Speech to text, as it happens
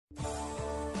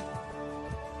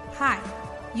Hi,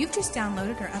 you've just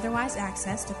downloaded or otherwise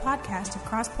accessed a podcast of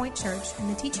Crosspoint Church and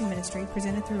the teaching ministry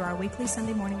presented through our weekly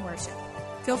Sunday morning worship.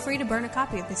 Feel free to burn a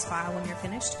copy of this file when you're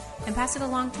finished and pass it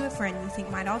along to a friend you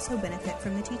think might also benefit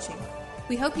from the teaching.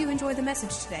 We hope you enjoy the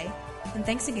message today, and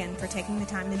thanks again for taking the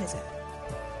time to visit.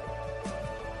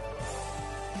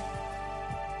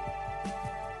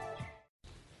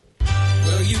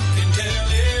 Well, you can tell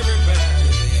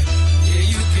everybody. Yeah,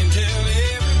 you can tell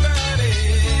everybody.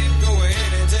 Go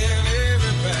ahead and tell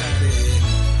everybody.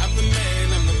 I'm the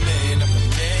man, I'm the man, I'm the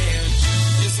man.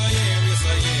 Yes, I am, yes,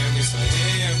 I am, yes, I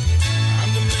am.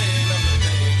 I'm the man, I'm the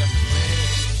man, I'm the man.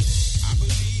 I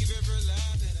believe every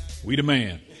lie that I... We the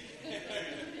man.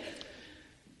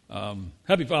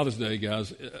 Happy Father's Day,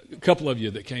 guys. A couple of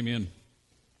you that came in,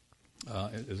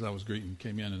 as I was greeting,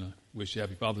 came in and I wish you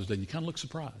Happy Father's Day. You kind of look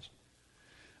surprised.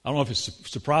 I don't know if it's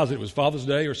surprised that it was Father's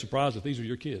Day or surprised that these are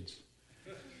your kids.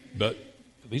 But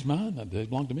these mine, they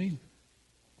belong to me.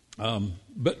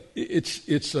 But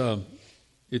it's a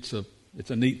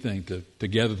neat thing to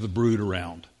gather the brood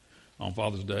around on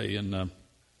Father's Day and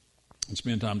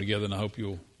spend time together. And I hope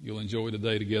you'll enjoy the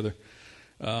day together.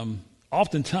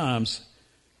 Oftentimes,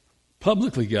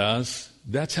 publicly, guys,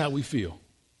 that's how we feel.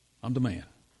 I'm the man.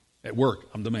 At work,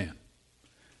 I'm the man.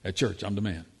 At church, I'm the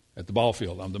man. At the ball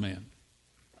field, I'm the man.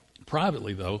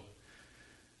 Privately, though,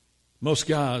 most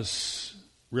guys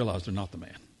realize they're not the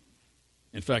man.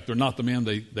 In fact, they're not the man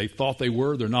they thought they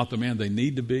were. They're not the man they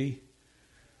need to be.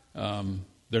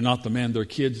 They're not the man their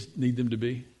kids need them to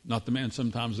be. Not the man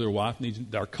sometimes their wife needs,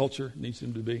 our culture needs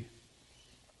them to be.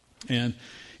 And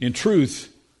in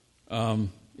truth,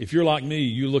 if you're like me,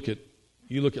 you look at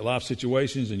life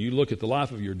situations and you look at the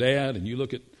life of your dad and you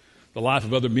look at the life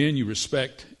of other men you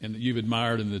respect and that you've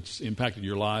admired and that's impacted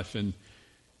your life, and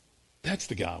that's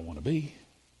the guy I want to be.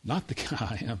 Not the guy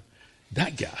I am.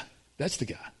 That guy. That's the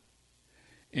guy.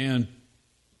 And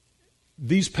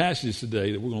these passages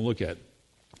today that we're going to look at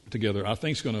together, I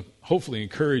think is going to hopefully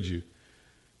encourage you,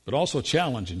 but also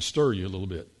challenge and stir you a little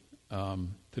bit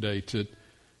today to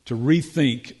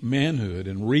rethink manhood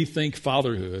and rethink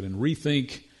fatherhood and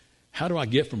rethink how do I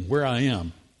get from where I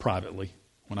am privately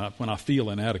when I feel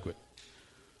inadequate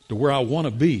to where I want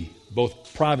to be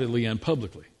both privately and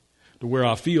publicly, to where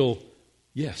I feel,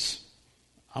 yes,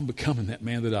 I'm becoming that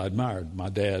man that I admired, my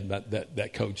dad,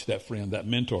 that coach, that friend, that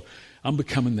mentor. I'm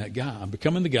becoming that guy. I'm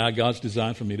becoming the guy God's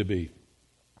designed for me to be.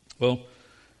 Well,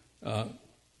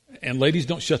 and ladies,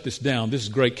 don't shut this down. This is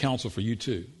great counsel for you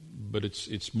too, but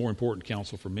it's more important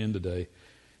counsel for men today.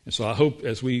 And so I hope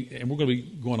and we're going to be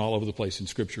going all over the place in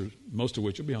Scripture, most of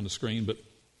which will be on the screen, but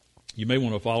you may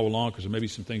want to follow along because there may be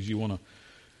some things you want to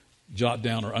jot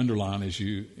down or underline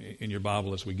in your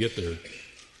Bible as we get there.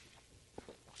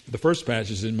 The first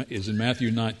passage is in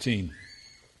Matthew 19.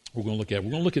 We're going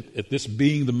to look at this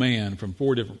being the man from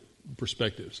four different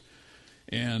perspectives.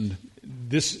 And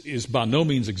this is by no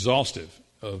means exhaustive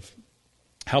of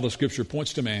how the Scripture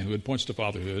points to manhood, points to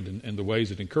fatherhood, and the ways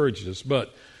it encourages us,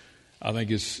 but I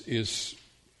think is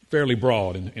fairly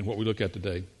broad in what we look at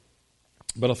today.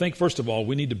 But I think, first of all,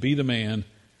 we need to be the man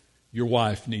your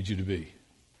wife needs you to be.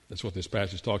 That's what this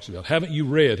passage talks about. Haven't you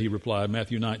read, he replied,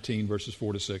 Matthew 19, verses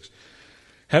 4 to 6.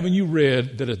 Haven't you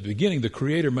read that at the beginning the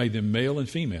Creator made them male and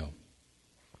female?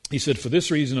 He said, for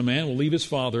this reason a man will leave his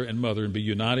father and mother and be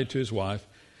united to his wife,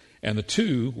 and the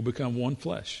two will become one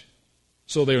flesh.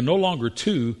 So they are no longer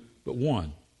two, but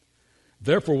one.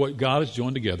 Therefore, what God has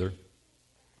joined together,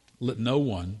 let no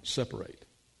one separate.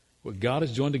 What God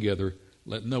has joined together,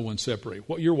 let no one separate.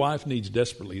 What your wife needs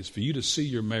desperately is for you to see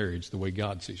your marriage the way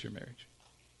God sees your marriage.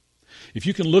 If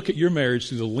you can look at your marriage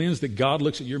through the lens that God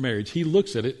looks at your marriage, He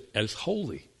looks at it as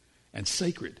holy and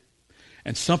sacred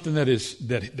and something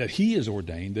that He has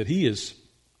ordained, that He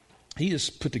has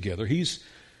put together. He's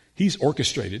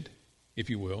orchestrated, if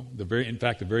you will. The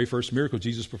very first miracle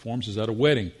Jesus performs is at a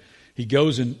wedding. He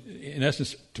goes in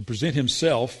essence to present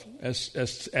Himself as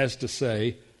to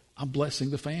say, I'm blessing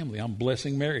the family. I'm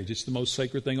blessing marriage. It's the most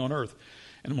sacred thing on earth.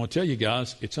 And I'm going to tell you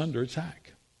guys, it's under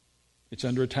attack. It's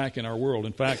under attack in our world.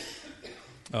 In fact,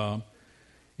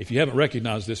 if you haven't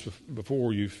recognized this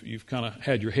before, you've kind of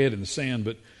had your head in the sand,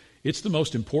 but it's the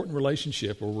most important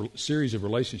relationship or series of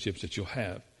relationships that you'll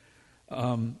have.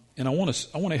 And I want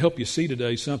to help you see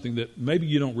today something that maybe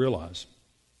you don't realize.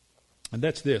 And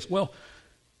that's this. Well,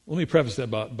 let me preface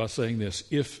that by saying this.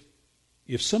 If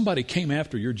somebody came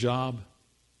after your job,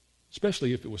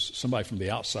 especially if it was somebody from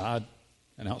the outside,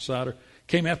 an outsider,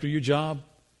 came after your job,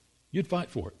 you'd fight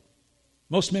for it.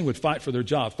 Most men would fight for their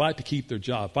job, fight to keep their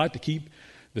job, fight to keep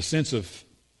the sense of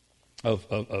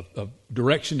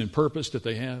direction and purpose that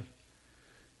they have.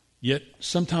 Yet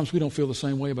sometimes we don't feel the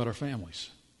same way about our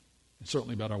families. and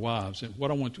certainly about our wives. And what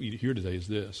I want you to hear today is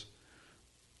this.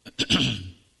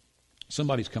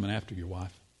 Somebody's coming after your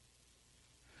wife.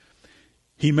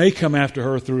 He may come after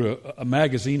her through a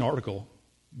magazine article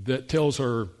that tells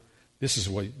her this is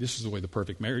the way the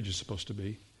perfect marriage is supposed to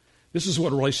be. This is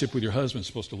what a relationship with your husband is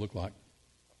supposed to look like.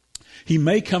 He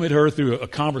may come at her through a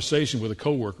conversation with a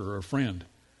coworker or a friend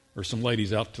or some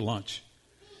ladies out to lunch.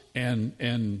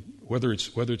 And whether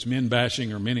it's men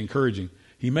bashing or men encouraging,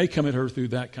 he may come at her through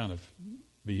that kind of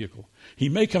vehicle. He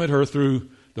may come at her through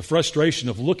the frustration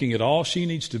of looking at all she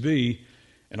needs to be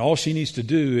and all she needs to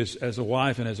do is, as a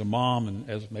wife and as a mom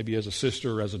and maybe as a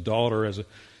sister or as a daughter,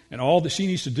 and all that she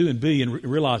needs to do and be, and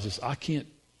realizes, I can't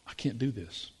do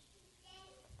this.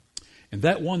 And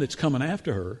that one that's coming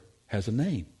after her has a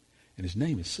name, and his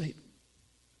name is Satan.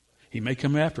 He may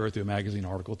come after her through a magazine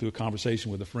article, through a conversation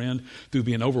with a friend, through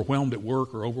being overwhelmed at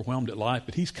work or overwhelmed at life,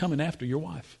 but he's coming after your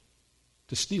wife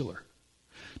to steal her,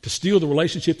 to steal the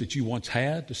relationship that you once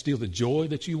had, to steal the joy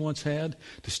that you once had,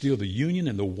 to steal the union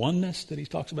and the oneness that he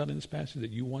talks about in this passage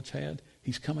that you once had.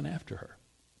 He's coming after her,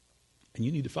 and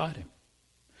you need to fight him.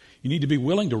 You need to be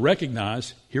willing to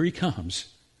recognize, here he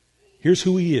comes, here's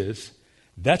who he is.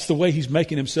 That's the way he's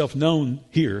making himself known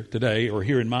here today, or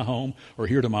here in my home, or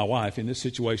here to my wife in this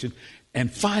situation,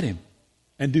 and fight him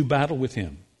and do battle with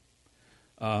him.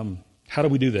 How do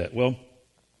we do that? Well,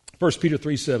 1 Peter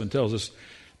 3:7 tells us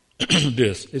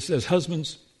this. It says,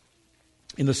 husbands,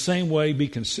 in the same way be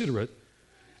considerate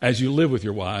as you live with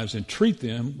your wives, and treat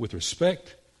them with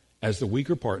respect as the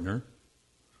weaker partner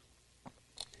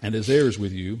and as heirs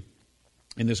with you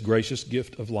in this gracious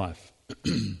gift of life.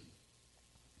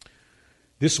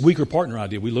 This weaker partner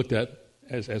idea we looked at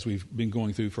as we've been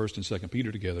going through 1 and 2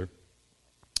 Peter together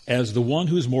as the one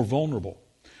who is more vulnerable,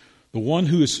 the one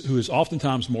who is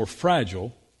oftentimes more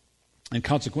fragile and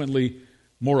consequently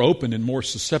more open and more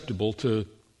susceptible to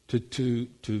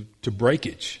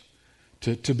breakage,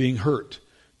 to being hurt,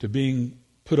 to being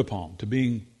put upon, to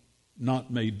being not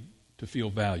made to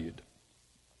feel valued.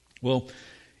 Well,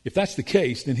 if that's the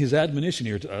case, then his admonition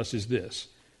here to us is this,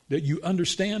 that you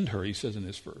understand her, he says in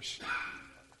this verse.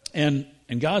 And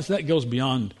guys, that goes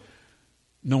beyond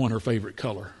knowing her favorite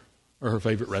color or her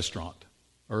favorite restaurant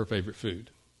or her favorite food.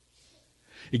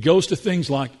 It goes to things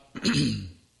like,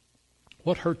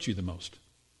 what hurts you the most?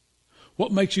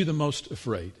 What makes you the most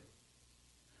afraid?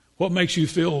 What makes you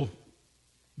feel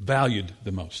valued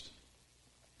the most?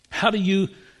 How do you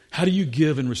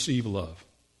give and receive love?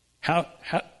 How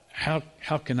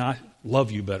can I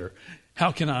love you better?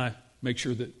 How can I make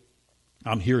sure that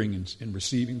I'm hearing and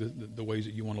receiving the ways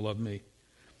that you want to love me?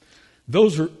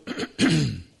 Those are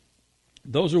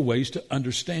those are ways to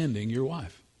understanding your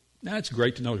wife. Now, it's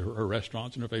great to know her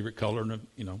restaurants and her favorite color,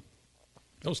 and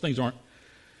those things aren't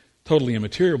totally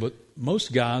immaterial, but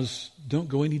most guys don't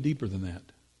go any deeper than that.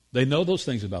 They know those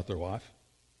things about their wife,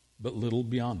 but little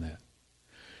beyond that.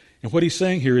 And what he's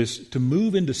saying here is to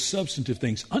move into substantive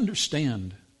things.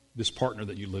 Understand this partner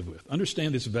that you live with.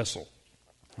 Understand this vessel.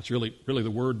 It's really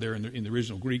the word there in the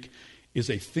original Greek is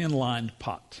a thin-lined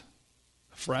pot,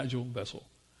 a fragile vessel.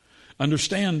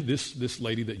 Understand this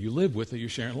lady that you live with, that you're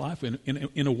sharing life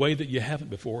in a way that you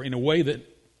haven't before, in a way that,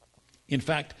 in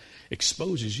fact,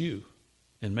 exposes you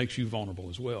and makes you vulnerable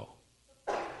as well.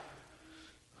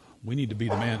 We need to be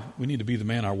the man. We need to be the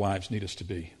man our wives need us to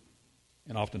be,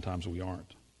 and oftentimes we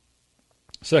aren't.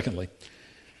 Secondly,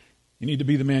 you need to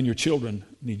be the man your children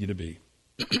need you to be.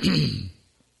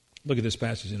 Look at this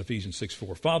passage in Ephesians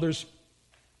 6:4. Fathers,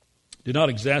 do not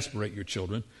exasperate your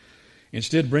children.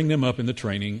 Instead, bring them up in the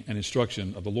training and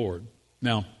instruction of the Lord.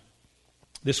 Now,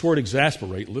 this word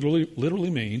exasperate literally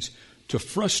means to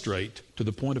frustrate to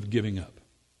the point of giving up.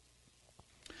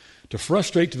 To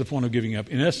frustrate to the point of giving up.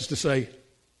 In essence, to say,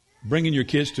 bringing your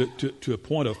kids to a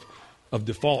point of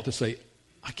default to say,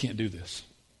 I can't do this.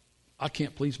 I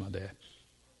can't please my dad.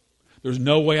 There's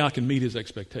no way I can meet his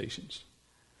expectations.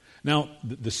 Now,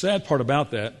 the sad part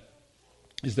about that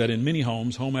is that in many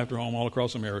homes, home after home, all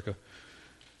across America,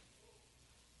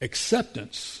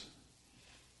 acceptance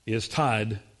is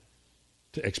tied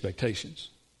to expectations.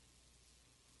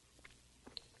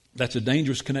 That's a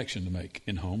dangerous connection to make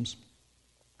in homes,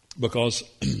 because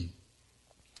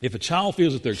if a child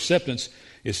feels that their acceptance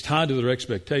is tied to their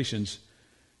expectations,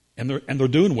 and they're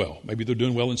doing well, maybe they're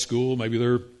doing well in school, maybe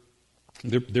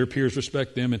their peers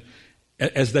respect them, and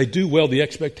as they do well, the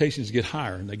expectations get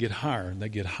higher, and they get higher, and they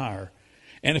get higher.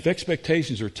 And if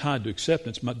expectations are tied to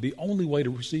acceptance, the only way to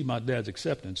receive my dad's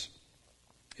acceptance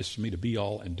is for me to be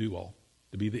all and do all,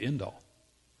 to be the end all.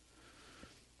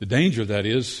 The danger of that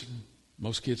is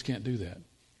most kids can't do that.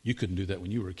 You couldn't do that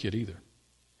when you were a kid either,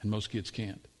 and most kids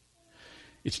can't.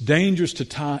 It's dangerous to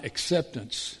tie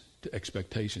acceptance to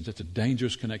expectations. That's a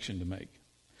dangerous connection to make.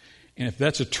 And if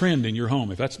that's a trend in your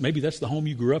home, maybe that's the home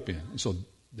you grew up in. And so,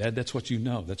 Dad, that's what you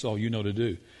know. That's all you know to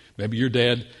do. Maybe your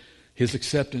dad, his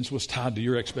acceptance was tied to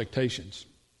your expectations.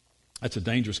 That's a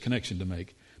dangerous connection to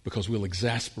make because we'll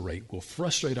we'll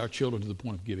frustrate our children to the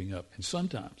point of giving up. And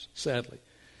sometimes, sadly,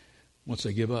 once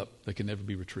they give up, they can never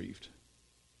be retrieved.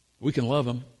 We can love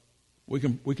them. We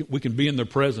can be in their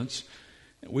presence.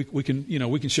 We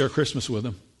can share Christmas with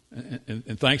them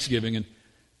and Thanksgiving,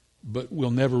 but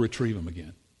we'll never retrieve them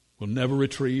again. We'll never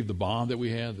retrieve the bond that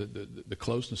we had, the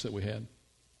closeness that we had.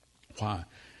 Why?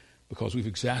 Because we've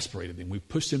exasperated them. We've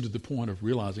pushed them to the point of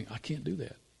realizing, I can't do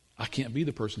that. I can't be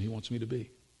the person he wants me to be.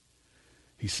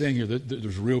 He's saying here that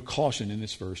there's real caution in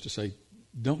this verse to say,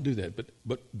 don't do that.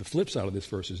 But the flip side of this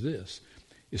verse is this,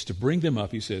 is to bring them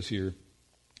up, he says here,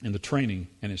 in the training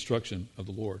and instruction of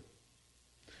the Lord.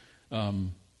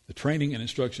 The training and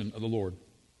instruction of the Lord.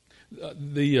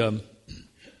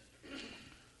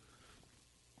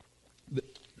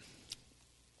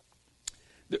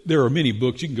 There are many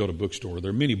books. You can go to a bookstore. There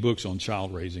are many books on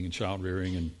child raising and child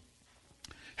rearing and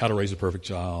how to raise a perfect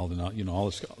child and all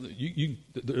this.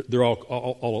 They're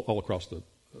all across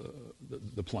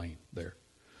the plane there.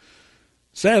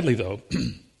 Sadly, though,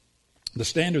 the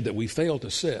standard that we fail to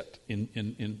set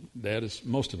in that is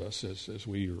most of us as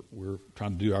we're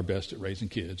trying to do our best at raising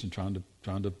kids and trying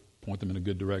to point them in a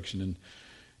good direction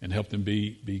and help them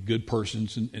be good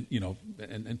persons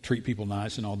and treat people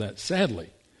nice and all that. Sadly,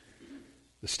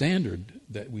 the standard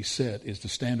that we set is the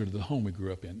standard of the home we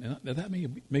grew up in. And that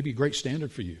may be a great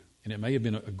standard for you, and it may have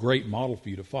been a great model for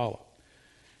you to follow.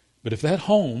 But if that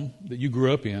home that you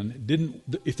grew up in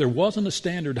if there wasn't a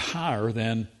standard higher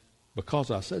than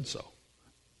because I said so,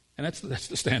 and that's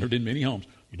the standard in many homes.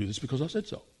 You do this because I said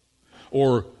so.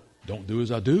 Or don't do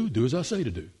as I do as I say to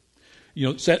do.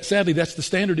 Sadly, that's the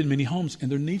standard in many homes,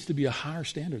 and there needs to be a higher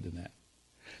standard than that.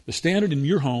 The standard in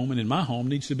your home and in my home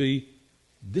needs to be,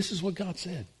 this is what God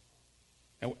said.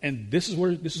 And this is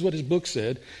what his book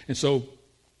said. And so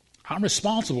I'm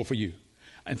responsible for you.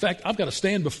 In fact, I've got to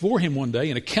stand before him one day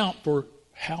and account for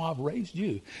how I've raised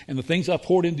you and the things I've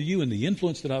poured into you and the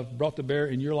influence that I've brought to bear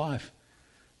in your life.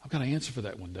 I've got to answer for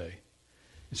that one day.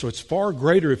 And so it's far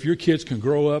greater if your kids can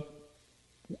grow up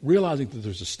realizing that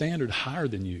there's a standard higher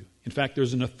than you. In fact,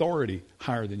 there's an authority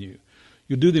higher than you.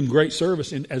 You'll do them great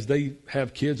service as they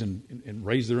have kids and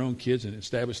raise their own kids and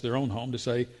establish their own home to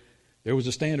say, there was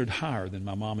a standard higher than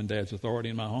my mom and dad's authority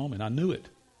in my home, and I knew it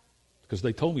because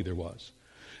they told me there was.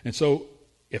 And so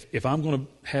if I'm going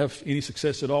to have any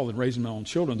success at all in raising my own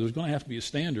children, there's going to have to be a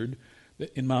standard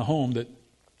in my home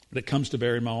that comes to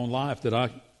bear in my own life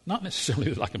that not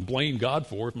necessarily that I can blame God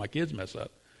for if my kids mess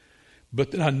up,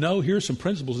 but that I know here's some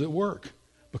principles that work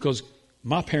because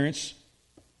my parents,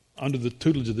 under the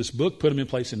tutelage of this book, put them in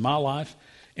place in my life,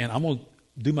 and I'm going to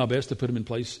do my best to put them in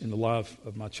place in the life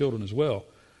of my children as well.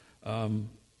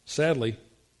 Sadly,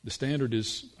 the standard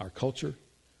is our culture.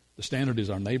 The standard is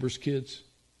our neighbors' kids.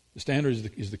 The standard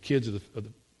is the kids of the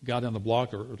guy down the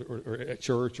block or at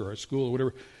church or at school or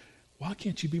whatever. Why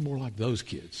can't you be more like those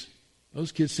kids?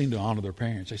 Those kids seem to honor their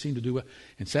parents. They seem to do well.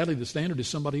 And sadly, the standard is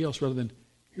somebody else rather than,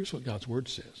 here's what God's Word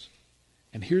says.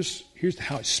 And here's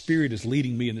how His Spirit is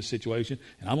leading me in this situation.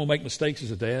 And I'm going to make mistakes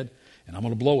as a dad, and I'm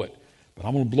going to blow it. But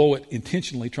I'm going to blow it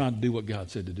intentionally trying to do what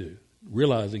God said to do,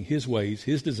 realizing His ways,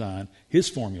 His design, His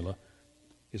formula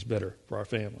is better for our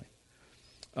family.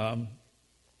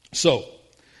 So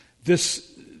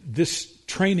this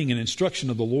training and instruction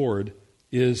of the Lord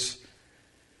is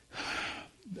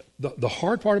the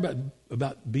hard part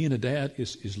about being a dad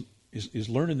is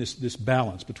learning this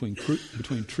balance between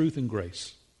truth and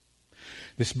grace.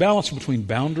 This balance between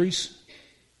boundaries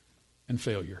and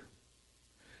failure.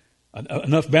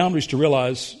 Enough boundaries to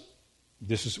realize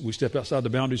we step outside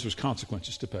the boundaries, there's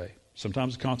consequences to pay.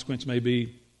 Sometimes the consequence may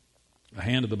be a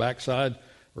hand to the backside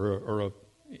or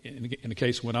in the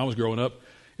case when I was growing up,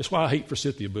 it's why I hate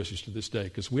forsythia bushes to this day,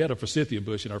 because we had a forsythia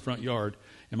bush in our front yard,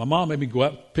 and my mom made me go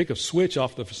out pick a switch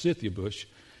off the forsythia bush,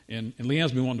 and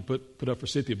Leanne's been wanting to put up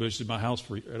forsythia bushes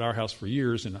at our house for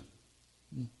years, and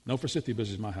no forsythia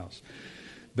bushes in my house.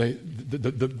 The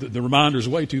reminder is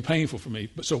way too painful for me.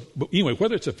 But anyway,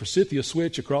 whether it's a forsythia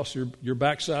switch across your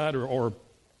backside or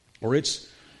it's,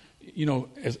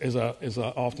 as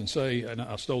I often say, and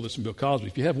I stole this from Bill Cosby,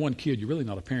 if you have one kid, you're really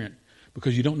not a parent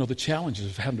because you don't know the challenges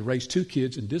of having to raise two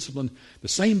kids and discipline. The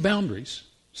same boundaries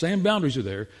are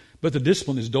there, but the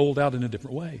discipline is doled out in a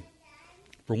different way.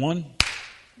 For one,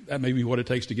 that may be what it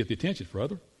takes to get the attention. For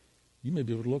other, you may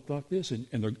be able to look like this and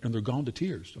they're gone to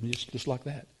tears. I mean, it's just like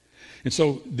that. And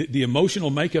so the emotional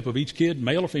makeup of each kid,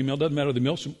 male or female, doesn't matter. The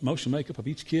emotional makeup of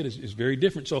each kid is very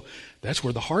different. So that's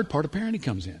where the hard part of parenting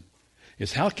comes in,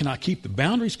 is how can I keep the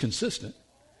boundaries consistent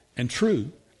and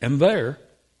true and there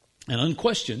and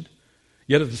unquestioned,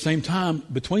 yet at the same time,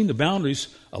 between the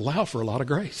boundaries, allow for a lot of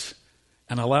grace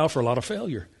and allow for a lot of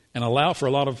failure and allow for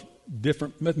a lot of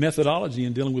different methodology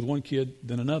in dealing with one kid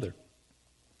than another.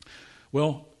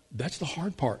 Well, that's the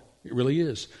hard part. It really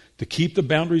is. To keep the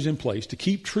boundaries in place, to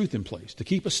keep truth in place, to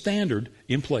keep a standard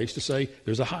in place, to say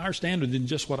there's a higher standard than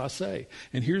just what I say.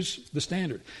 And here's the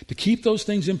standard. To keep those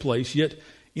things in place, yet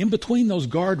in between those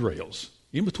guardrails,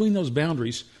 in between those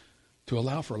boundaries, to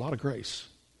allow for a lot of grace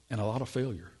and a lot of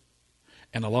failure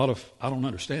and a lot of, I don't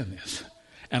understand this,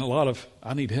 and a lot of,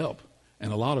 I need help,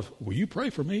 and a lot of, will you pray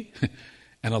for me?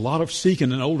 And a lot of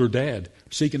seeking an older dad,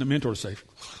 seeking a mentor to say,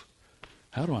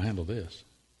 how do I handle this?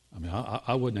 I mean,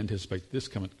 I wouldn't anticipate this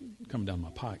coming down my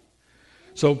pike.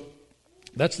 So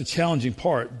that's the challenging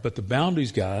part, but the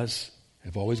boundaries, guys,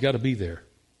 have always got to be there.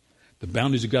 The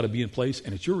boundaries have got to be in place,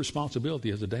 and it's your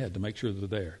responsibility as a dad to make sure they're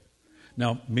there.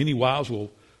 Now, many wives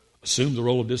will assume the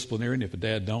role of disciplinarian if a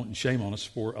dad don't, and shame on us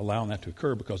for allowing that to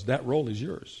occur, because that role is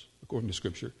yours, according to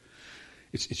Scripture.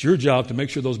 It's your job to make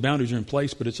sure those boundaries are in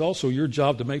place, but it's also your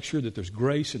job to make sure that there's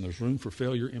grace and there's room for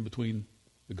failure in between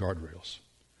the guardrails.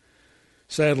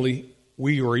 Sadly,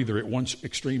 we are either at one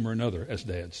extreme or another as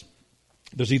dads.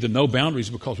 There's either no boundaries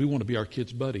because we want to be our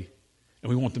kids' buddy, and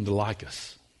we want them to like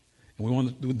us, and we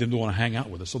want them to want to hang out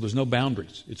with us. So there's no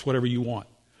boundaries. It's whatever you want.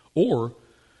 Or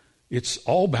it's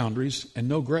all boundaries and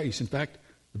no grace. In fact,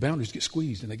 the boundaries get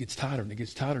squeezed, and it gets tighter, and it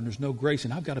gets tighter, and there's no grace.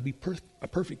 And I've got to be a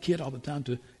perfect kid all the time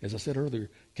to, as I said earlier,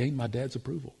 gain my dad's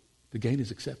approval, to gain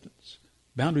his acceptance.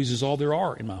 Boundaries is all there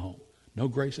are in my home. No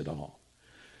grace at all.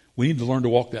 We need to learn to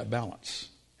walk that balance,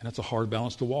 and that's a hard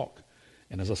balance to walk.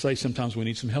 And as I say, sometimes we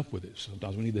need some help with it.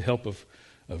 Sometimes we need the help of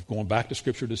going back to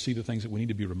Scripture to see the things that we need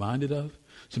to be reminded of.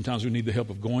 Sometimes we need the help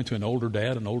of going to an older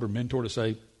dad, an older mentor to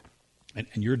say,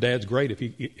 and your dad's great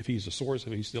if he's a source,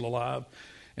 if he's still alive,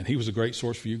 and he was a great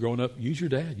source for you growing up. Use your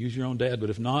dad, use your own dad. But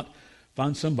if not,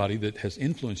 find somebody that has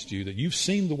influenced you, that you've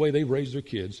seen the way they've raised their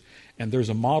kids, and there's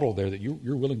a model there that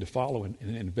you're willing to follow and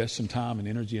invest some time and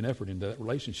energy and effort into that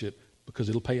relationship, because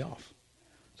it'll pay off.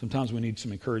 Sometimes we need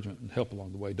some encouragement and help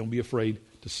along the way. Don't be afraid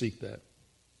to seek that.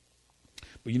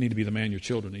 But you need to be the man your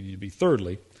children need you to be.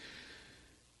 Thirdly,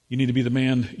 you need to be the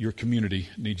man your community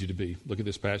needs you to be. Look at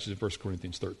this passage in 1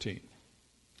 Corinthians 13.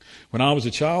 When I was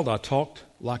a child, I talked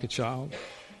like a child.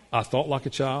 I thought like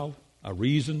a child. I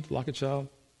reasoned like a child.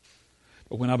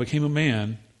 But when I became a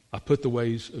man, I put the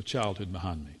ways of childhood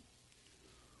behind me.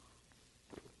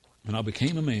 When I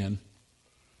became a man,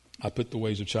 I put the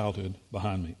ways of childhood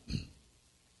behind me.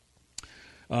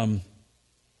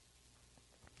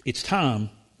 It's time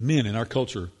men in our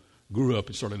culture grew up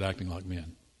and started acting like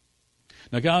men.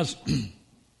 Now, guys,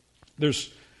 there's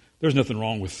nothing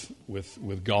wrong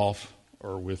with golf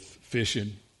or with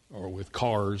fishing or with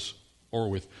cars or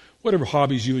with whatever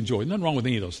hobbies you enjoy. Nothing wrong with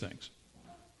any of those things.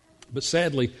 But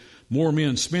sadly, more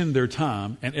men spend their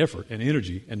time and effort and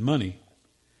energy and money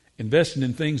investing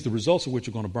in things the results of which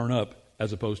are going to burn up,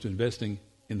 as opposed to investing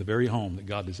in the very home that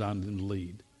God designed them to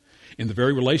lead, in the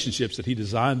very relationships that He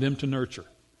designed them to nurture,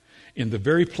 in the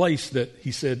very place that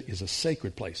He said is a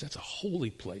sacred place. That's a holy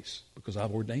place because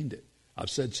I've ordained it. I've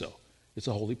said so. It's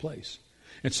a holy place.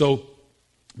 And so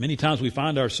many times we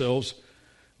find ourselves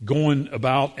going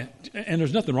about, and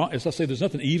there's nothing wrong, as I say, there's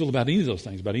nothing evil about any of those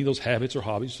things, about any of those habits or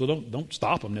hobbies, so don't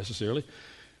stop them necessarily,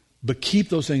 but keep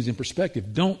those things in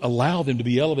perspective. Don't allow them to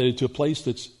be elevated to a place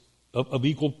that's of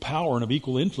equal power and of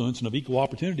equal influence and of equal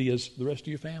opportunity as the rest of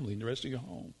your family and the rest of your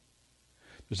home.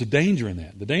 There's a danger in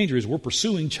that. The danger is we're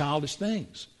pursuing childish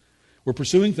things. We're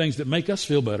pursuing things that make us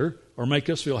feel better or make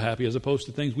us feel happy, as opposed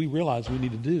to things we realize we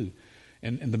need to do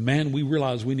and the man we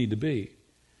realize we need to be.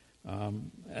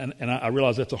 And I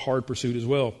realize that's a hard pursuit as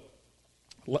well.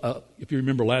 If you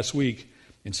remember last week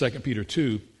in 2 Peter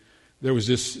 2, there was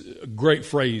this great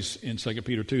phrase in 2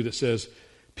 Peter 2 that says,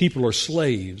 people are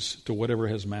slaves to whatever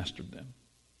has mastered them.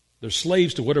 They're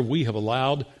slaves to whatever we have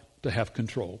allowed to have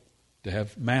control, to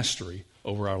have mastery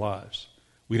over our lives.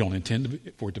 We don't intend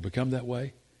for it to become that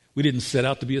way. We didn't set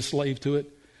out to be a slave to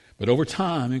it. But over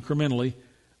time, incrementally,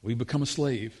 we become a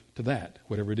slave to that,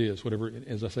 whatever it is. Whatever,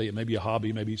 as I say, it may be a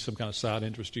hobby, maybe some kind of side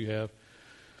interest you have.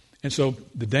 And so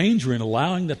the danger in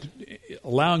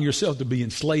allowing yourself to be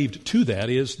enslaved to that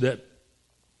is that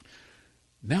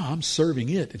now I'm serving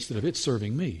it instead of it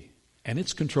serving me. And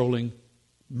it's controlling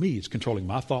me. It's controlling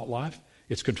my thought life.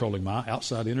 It's controlling my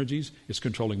outside energies. It's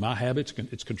controlling my habits.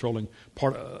 It's controlling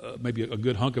maybe a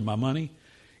good hunk of my money.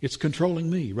 It's controlling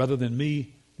me rather than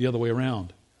me, the other way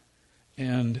around.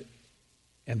 And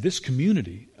this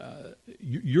community,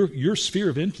 your sphere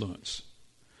of influence,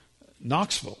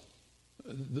 Knoxville,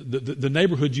 the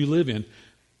neighborhood you live in,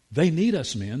 they need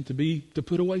us men to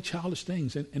put away childish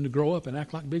things and to grow up and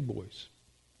act like big boys.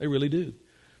 They really do.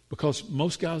 Because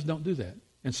most guys don't do that.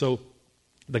 And so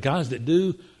the guys that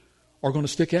do are going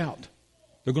to stick out.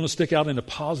 They're going to stick out in a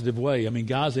positive way. I mean,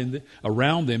 guys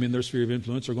around them in their sphere of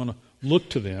influence are going to look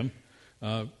to them.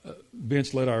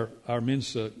 Vince led our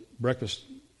men's breakfast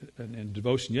and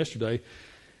devotion yesterday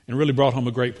and really brought home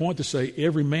a great point to say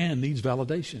every man needs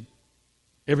validation.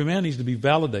 Every man needs to be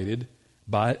validated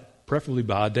preferably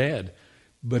by a dad.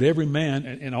 But every man,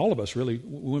 and all of us really,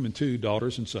 women too,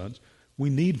 daughters and sons, we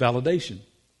need validation.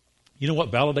 You know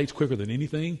what validates quicker than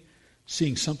anything?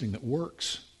 Seeing something that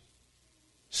works.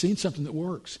 Seeing something that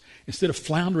works. Instead of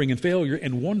floundering in failure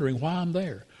and wondering why I'm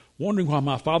there. Wondering why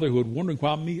my fatherhood, wondering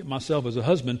why myself as a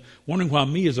husband, wondering why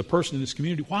me as a person in this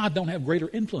community, why I don't have greater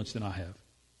influence than I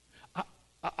have.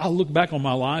 I look back on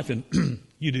my life, and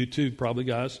you do too probably,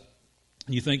 guys,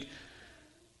 and you think,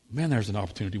 man, there's an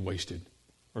opportunity wasted.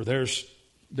 Or there's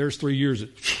 3 years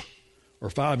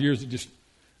or 5 years that just,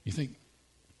 you think,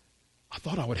 I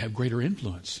thought I would have greater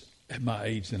influence at my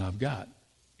age than I've got.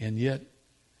 And yet,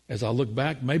 as I look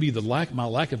back, maybe my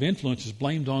lack of influence is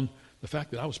blamed on the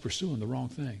fact that I was pursuing the wrong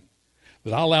thing.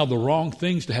 That I allowed the wrong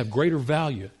things to have greater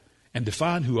value and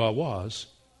define who I was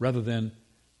rather than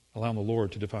allowing the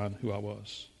Lord to define who I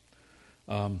was.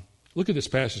 Look at this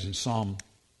passage in Psalm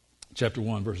chapter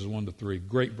 1, verses 1 to 3.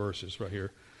 Great verses right here.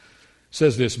 It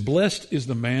says this, "Blessed is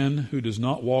the man who does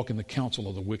not walk in the counsel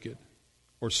of the wicked,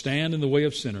 or stand in the way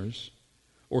of sinners,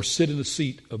 or sit in the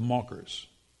seat of mockers.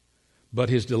 But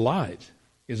his delight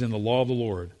is in the law of the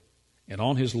Lord, and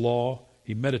on his law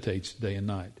he meditates day and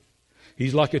night.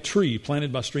 He's like a tree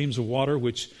planted by streams of water,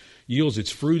 which yields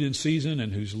its fruit in season,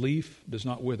 and whose leaf does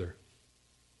not wither.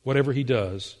 Whatever he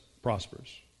does prospers."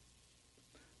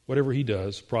 Whatever he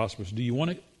does prospers. Do you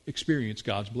want to experience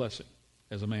God's blessing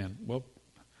as a man? Well,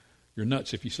 you're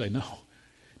nuts if you say no.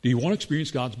 Do you want to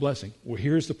experience God's blessing? Well,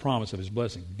 here's the promise of his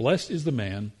blessing. "Blessed is the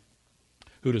man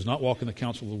who does not walk in the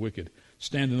counsel of the wicked,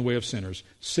 stand in the way of sinners,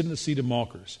 sit in the seat of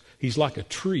mockers. He's like a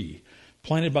tree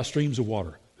planted by streams of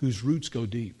water, whose roots go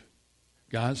deep."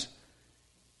 Guys,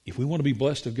 if we want to be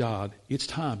blessed of God, it's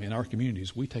time in our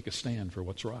communities we take a stand for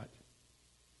what's right.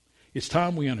 It's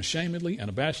time we unashamedly and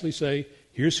unabashedly say,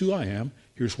 here's who I am,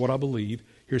 here's what I believe,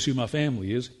 here's who my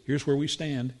family is, here's where we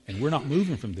stand, and we're not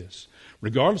moving from this.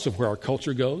 Regardless of where our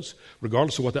culture goes,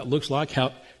 regardless of what that looks like,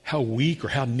 how weak or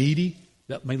how needy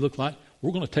that may look like,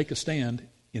 we're going to take a stand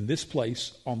in this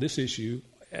place on this issue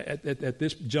at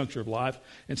this juncture of life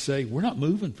and say, we're not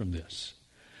moving from this.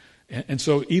 And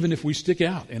so even if we stick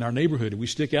out in our neighborhood, we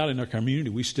stick out in our community,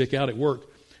 we stick out at work,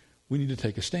 we need to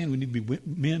take a stand. We need to be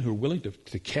men who are willing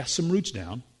to cast some roots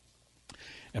down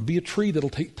and be a tree that'll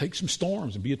take some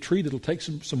storms and be a tree that'll take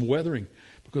some weathering,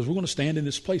 because we're going to stand in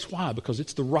this place. Why? Because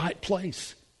it's the right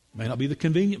place. It may not be the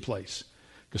convenient place.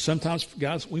 Because sometimes,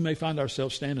 guys, we may find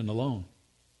ourselves standing alone.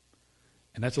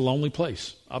 And that's a lonely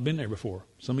place. I've been there before.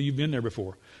 Some of you have been there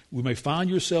before. We may find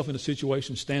yourself in a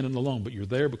situation standing alone, but you're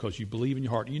there because you believe in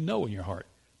your heart. You know in your heart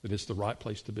that it's the right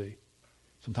place to be.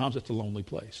 Sometimes it's a lonely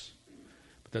place.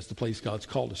 But that's the place God's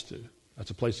called us to.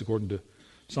 That's a place, according to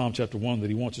Psalm chapter 1, that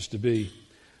he wants us to be.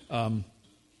 How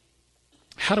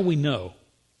do we know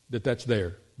that that's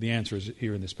there? The answer is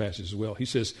here in this passage as well. He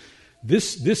says,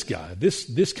 this guy,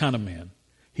 this kind of man,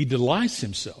 he delights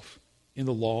himself in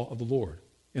the law of the Lord.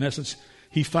 In essence,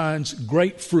 he finds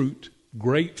great fruit,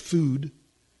 great food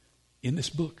in this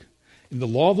book. In the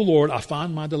law of the Lord, I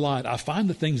find my delight. I find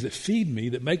the things that feed me,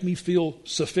 that make me feel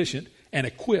sufficient and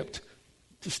equipped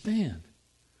to stand.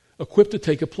 Equipped to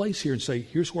take a place here and say,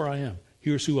 here's where I am.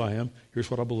 Here's who I am.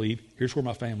 Here's what I believe. Here's where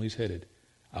my family's headed.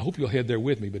 I hope you'll head there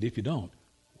with me, but if you don't,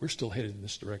 we're still headed in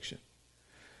this direction.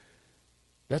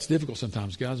 That's difficult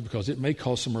sometimes, guys, because it may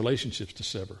cause some relationships to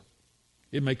sever.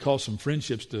 It may cause some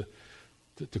friendships to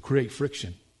create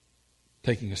friction,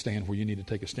 taking a stand where you need to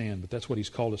take a stand. But that's what he's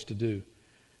called us to do.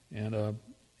 And,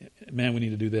 man, we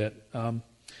need to do that.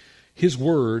 His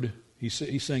word,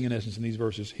 he's saying in essence in these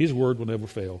verses, his word will never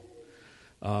fail.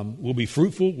 We'll be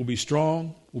fruitful, we'll be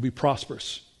strong, we'll be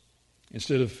prosperous.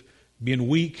 Instead of being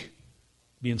weak,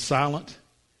 being silent,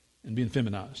 and being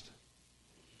feminized.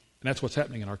 And that's what's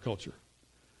happening in our culture.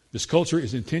 This culture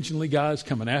is intentionally, guys,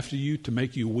 coming after you to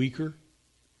make you weaker,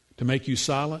 to make you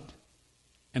silent,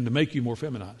 and to make you more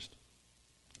feminized.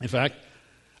 In fact,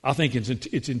 I think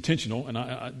it's intentional,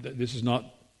 and this is not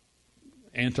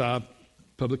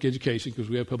anti-public education, because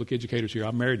we have public educators here.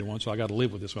 I'm married to one, so I got to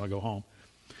live with this when I go home.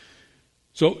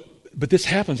 So But this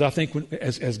happens, I think, when,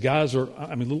 as guys are,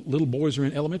 little boys are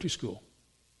in elementary school.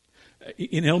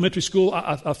 In elementary school,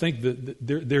 I think that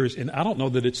there is, and I don't know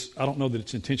that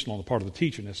it's intentional on the part of the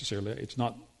teacher necessarily. It's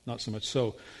not so much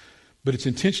so, but it's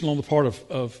intentional on the part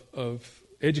of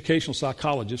educational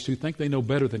psychologists who think they know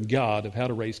better than God of how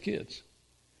to raise kids.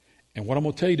 And what I'm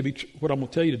going to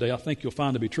tell you today, I think you'll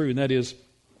find to be true, and that is,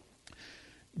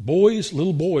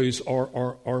 little boys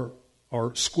are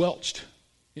squelched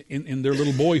in their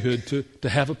little boyhood to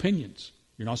have opinions.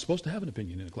 You're not supposed to have an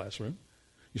opinion in a classroom.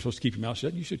 You're supposed to keep your mouth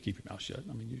shut. You should keep your mouth shut.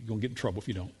 I mean, you're going to get in trouble if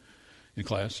you don't in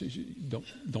class. You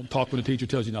don't talk when the teacher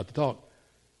tells you not to talk.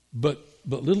 But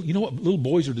you know what little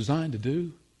boys are designed to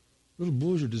do? Little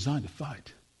boys are designed to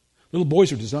fight. Little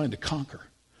boys are designed to conquer.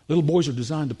 Little boys are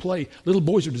designed to play. Little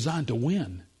boys are designed to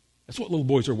win. That's what little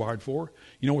boys are wired for.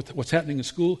 You know what's happening in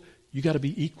school? You got to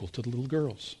be equal to the little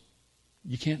girls.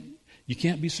 You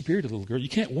can't be superior to the little girl. You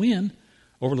can't win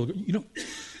over little girls. You know,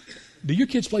 do your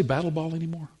kids play battle ball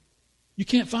anymore? You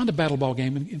can't find a battle ball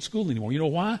game in school anymore. You know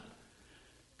why?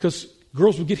 Because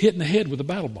girls would get hit in the head with a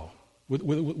battle ball, with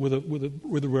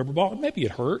a rubber ball. Maybe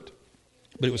it hurt,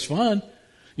 but it was fun,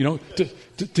 you know,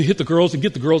 to hit the girls and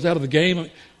get the girls out of the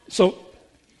game. So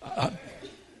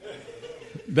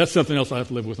that's something else I have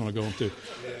to live with when I go home too.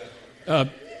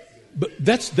 But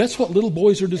that's what little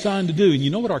boys are designed to do. And you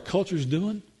know what our culture is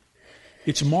doing?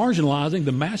 It's marginalizing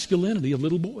the masculinity of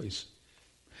little boys.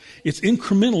 It's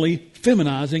incrementally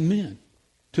feminizing men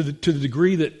to the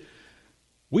degree that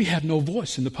we have no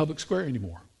voice in the public square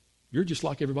anymore. You're just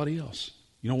like everybody else.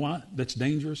 You know why? That's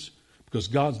dangerous. Because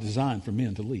God's designed for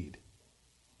men to lead.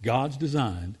 God's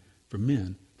designed for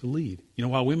men to lead. You know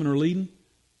why women are leading?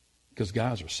 Because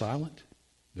guys are silent,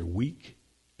 they're weak,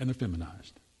 and they're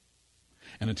feminized.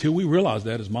 And until we realize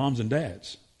that as moms and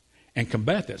dads, and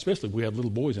combat that, especially if we have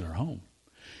little boys in our home,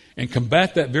 and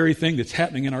combat that very thing that's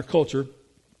happening in our culture,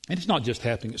 and it's not just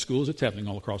happening at schools, it's happening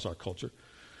all across our culture.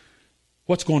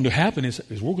 What's going to happen is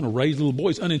we're going to raise little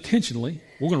boys unintentionally.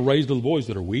 We're going to raise little boys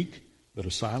that are weak, that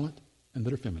are silent, and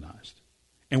that are feminized.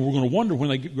 And we're going to wonder when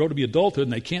they grow to be adulthood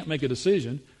and they can't make a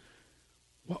decision,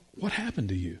 what happened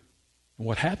to you? And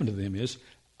what happened to them is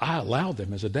I allowed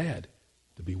them as a dad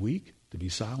to be weak, to be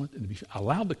silent, and I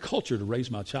allowed the culture to raise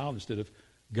my child instead of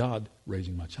God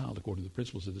raising my child according to the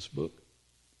principles of this book.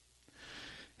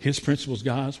 His principles,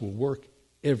 guys, will work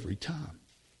every time.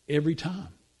 Every time.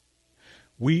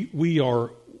 We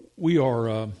are,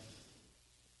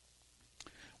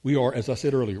 as I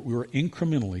said earlier, we are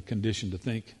incrementally conditioned to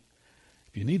think,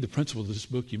 if you need the principles of this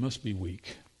book, you must be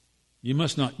weak. You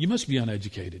must be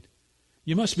uneducated.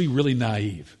 You must be really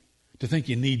naive to think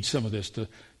you need some of this to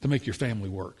make your family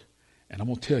work. And I'm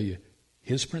going to tell you,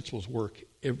 his principles work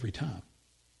every time.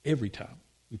 Every time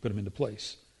we put them into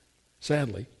place.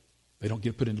 Sadly, they don't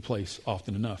get put into place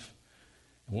often enough.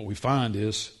 And what we find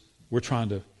is we're trying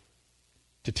to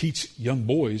teach young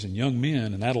boys and young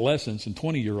men and adolescents and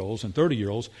 20-year-olds and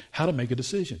 30-year-olds how to make a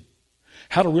decision,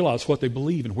 how to realize what they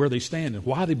believe and where they stand and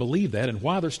why they believe that and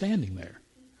why they're standing there.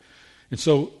 And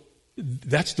so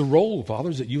that's the role,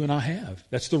 fathers, that you and I have.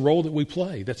 That's the role that we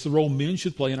play. That's the role men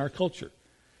should play in our culture.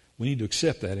 We need to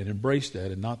accept that and embrace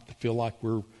that and not feel like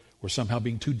we're somehow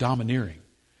being too domineering.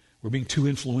 We're being too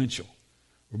influential.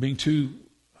 We're being too...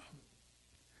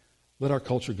 Let our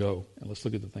culture go, and let's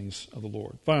look at the things of the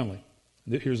Lord. Finally,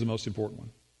 here's the most important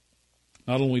one.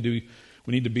 Not only do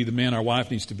we need to be the man our wife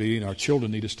needs to be, and our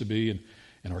children need us to be,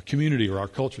 and our community or our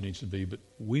culture needs to be, but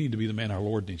we need to be the man our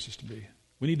Lord needs us to be.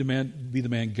 We need to be the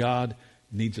man God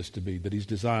needs us to be, that He's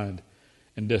designed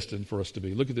and destined for us to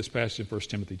be. Look at this passage in 1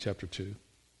 Timothy chapter 2.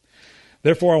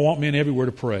 Therefore, I want men everywhere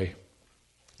to pray,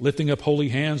 lifting up holy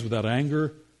hands without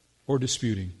anger or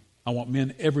disputing. I want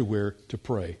men everywhere to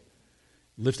pray,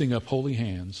 lifting up holy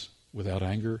hands without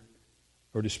anger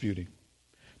or disputing.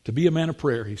 To be a man of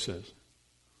prayer, he says.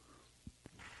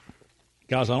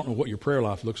 Guys, I don't know what your prayer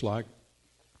life looks like,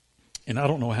 and I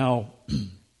don't know how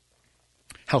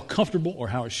comfortable or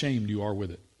how ashamed you are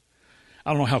with it. I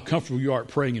don't know how comfortable you are at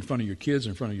praying in front of your kids,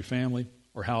 in front of your family,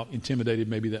 or how intimidated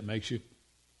maybe that makes you.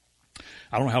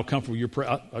 I don't know how comfortable you're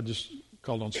praying. I just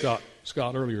called on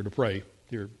Scott earlier to pray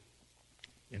here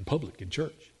in public, in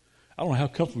church. I don't know how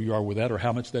comfortable you are with that or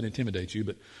how much that intimidates you,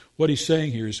 but what he's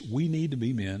saying here is we need to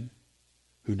be men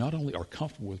who not only are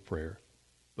comfortable with prayer,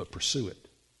 but pursue it,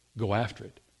 go after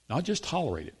it, not just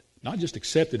tolerate it, not just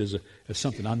accept it as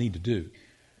something I need to do,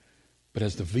 but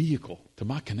as the vehicle to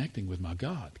my connecting with my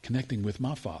God, connecting with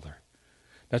my Father.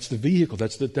 That's the vehicle,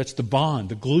 that's the bond,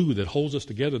 the glue that holds us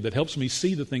together, that helps me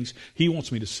see the things He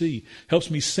wants me to see, helps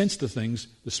me sense the things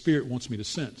the Spirit wants me to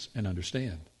sense and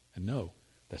understand and know.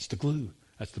 That's the glue.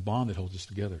 That's the bond that holds us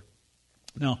together.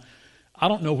 Now, I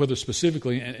don't know whether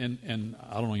specifically, and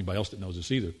I don't know anybody else that knows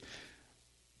this either,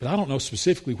 but I don't know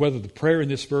specifically whether the prayer in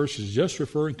this verse is just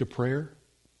referring to prayer,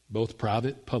 both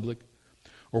private, public,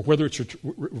 or whether it's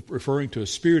referring to a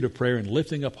spirit of prayer and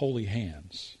lifting up holy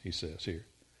hands, he says here.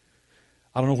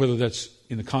 I don't know whether that's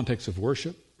in the context of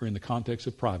worship or in the context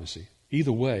of privacy.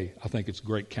 Either way, I think it's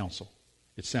great counsel.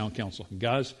 It's sound counsel. And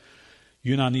guys,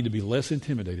 you and I need to be less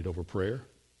intimidated over prayer.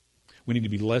 We need to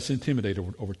be less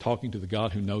intimidated over talking to the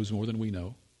God who knows more than we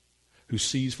know, who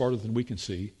sees farther than we can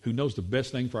see, who knows the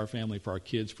best thing for our family, for our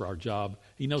kids, for our job.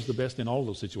 He knows the best in all of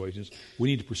those situations. We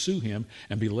need to pursue him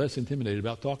and be less intimidated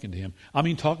about talking to him. I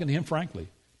mean, talking to him frankly,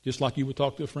 just like you would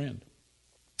talk to a friend.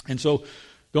 And so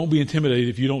don't be intimidated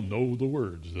if you don't know the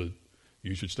words that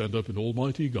you should stand up in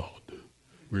Almighty God.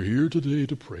 We're here today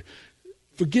to pray.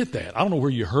 Forget that. I don't know where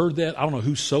you heard that. I don't know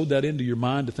who sewed that into your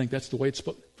mind to think that's the way it's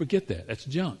supposed. Forget that. That's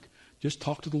junk. Just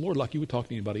talk to the Lord like you would talk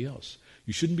to anybody else.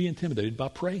 You shouldn't be intimidated by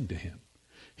praying to him.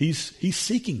 He's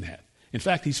seeking that. In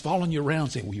fact, he's following you around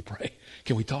saying, will you pray?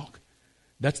 Can we talk?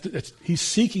 He's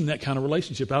seeking that kind of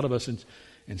relationship out of us,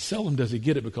 and seldom does he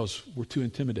get it because we're too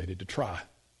intimidated to try,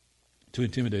 too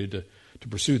intimidated to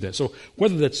pursue that. So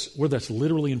whether that's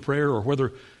literally in prayer or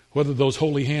whether those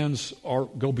holy hands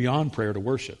go beyond prayer to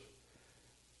worship,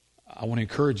 I want to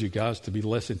encourage you guys to be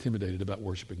less intimidated about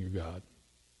worshiping your God.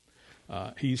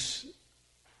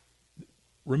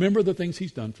 Remember the things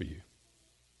he's done for you.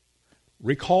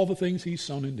 Recall the things he's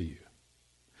sown into you.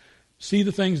 See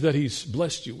the things that he's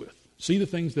blessed you with. See the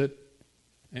things that,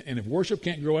 and if worship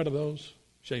can't grow out of those,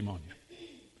 shame on you.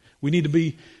 We need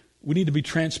to be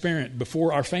transparent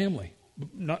before our family,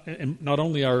 not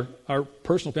only our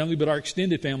personal family, but our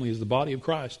extended family as the body of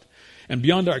Christ. And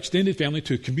beyond our extended family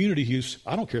to community use,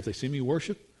 I don't care if they see me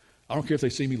worship. I don't care if they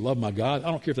see me love my God.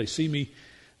 I don't care if they see me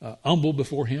humble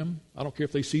before him. I don't care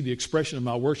if they see the expression of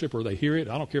my worship or they hear it.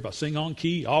 I don't care if I sing on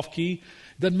key, off key.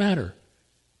 It doesn't matter.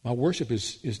 My worship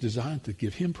is designed to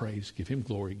give him praise, give him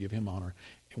glory, give him honor.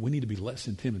 And we need to be less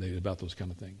intimidated about those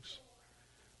kind of things.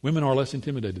 Women are less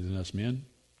intimidated than us men.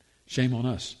 Shame on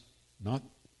us.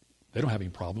 They don't have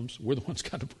any problems. We're the ones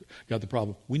got the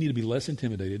problem. We need to be less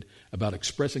intimidated about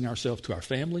expressing ourselves to our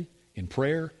family in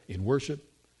prayer, in worship,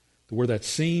 to where that's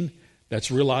seen, that's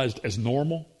realized as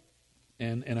normal.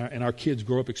 And our kids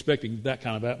grow up expecting that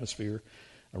kind of atmosphere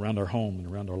around our home and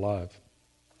around our life.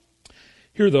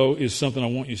 Here, though, is something I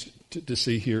want you to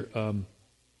see here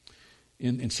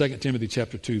in 2 Timothy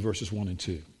chapter 2, verses 1 and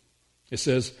 2. It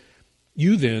says,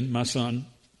 you then, my son,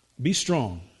 be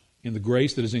strong in the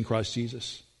grace that is in Christ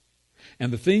Jesus.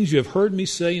 And the things you have heard me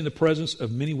say in the presence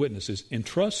of many witnesses,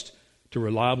 entrust to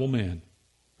reliable men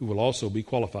who will also be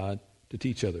qualified to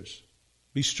teach others.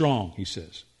 Be strong, he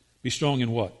says. Be strong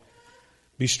in what?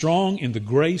 Be strong in the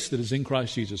grace that is in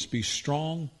Christ Jesus. Be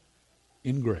strong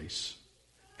in grace.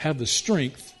 Have the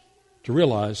strength to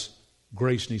realize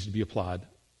grace needs to be applied,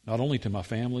 not only to my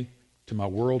family, to my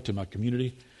world, to my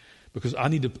community, because I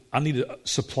need to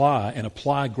supply and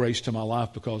apply grace to my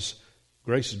life because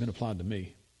grace has been applied to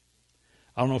me.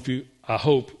 I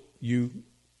hope you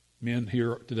men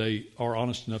here today are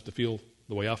honest enough to feel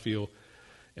the way I feel,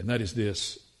 and that is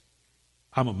this: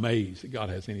 I'm amazed that God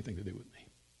has anything to do with me.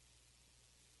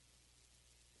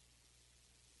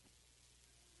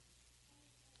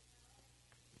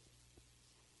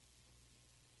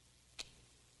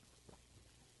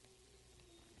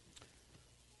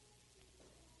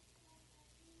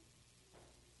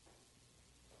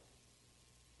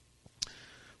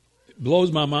 It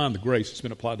blows my mind the grace that's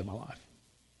been applied to my life.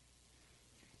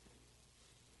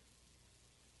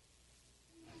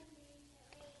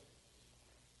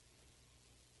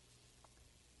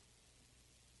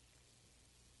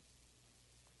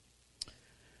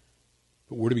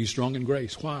 But we're to be strong in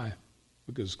grace. Why?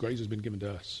 Because grace has been given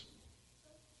to us.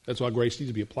 That's why grace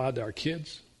needs to be applied to our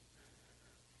kids,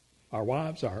 our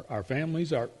wives, our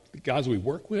families, the guys we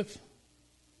work with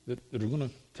that are going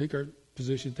to take our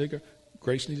position,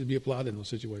 grace needs to be applied in those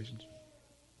situations.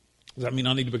 Does that mean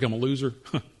I need to become a loser?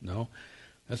 No,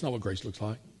 that's not what grace looks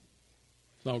like.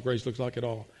 It's not what grace looks like at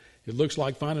all. It looks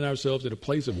like finding ourselves at a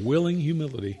place of willing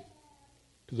humility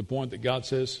to the point that God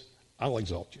says, I'll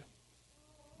exalt you.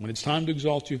 When it's time to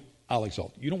exalt you, I'll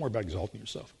exalt you. You don't worry about exalting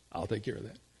yourself. I'll take care of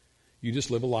that. You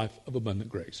just live a life of abundant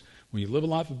grace. When you live a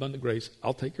life of abundant grace,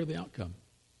 I'll take care of the outcome.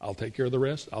 I'll take care of the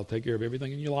rest. I'll take care of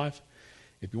everything in your life.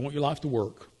 If you want your life to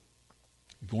work,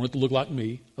 if you want it to look like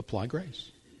me, apply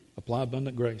grace. Apply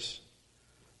abundant grace.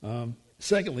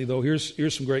 Secondly, though,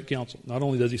 here's some great counsel. Not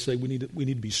only does he say we need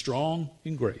to be strong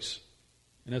in grace.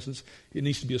 In essence, it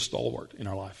needs to be a stalwart in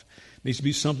our life. It needs to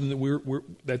be something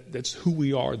that that's who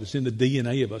we are, that's in the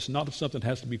DNA of us, not something that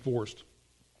has to be forced.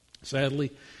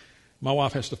 Sadly, my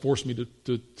wife has to force me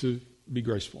to be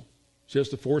graceful. She has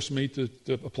to force me to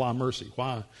apply mercy.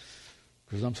 Why?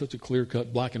 Because I'm such a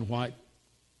clear-cut, black and white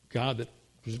God that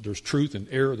there's truth and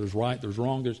error, there's right, there's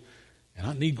wrong, and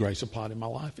I need grace applied in my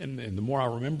life. And the more I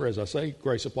remember, as I say,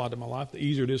 grace applied in my life, the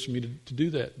easier it is for me to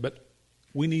do that. But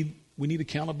we need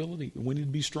accountability, and we need to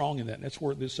be strong in that. And that's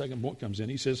where this second point comes in.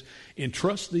 He says,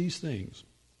 entrust these things.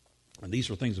 And these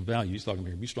are things of value. He's talking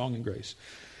here, be strong in grace.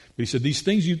 But he said, these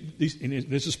things, and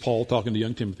this is Paul talking to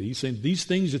young Timothy. He's saying, these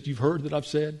things that you've heard that I've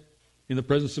said in the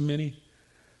presence of many,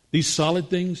 these solid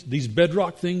things, these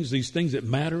bedrock things, these things that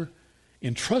matter,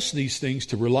 entrust these things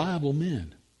to reliable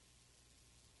men.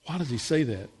 Why does he say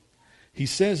that? He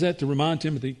says that to remind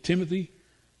Timothy,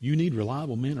 you need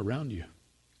reliable men around you.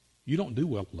 You don't do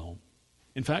well alone.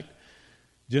 In fact,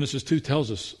 Genesis 2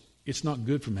 tells us it's not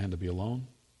good for man to be alone.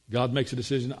 God makes a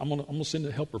decision, I'm going to send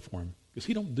a helper for him. Because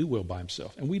he don't do well by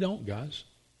himself. And we don't, guys.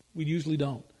 We usually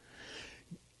don't.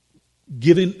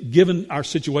 Given our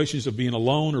situations of being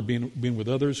alone or being with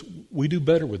others, we do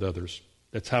better with others.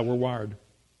 That's how we're wired.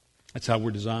 That's how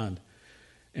we're designed.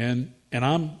 And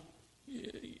I'm,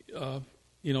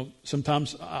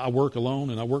 sometimes I work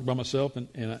alone and I work by myself,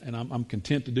 and I'm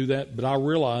content to do that. But I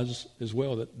realize as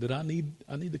well that I need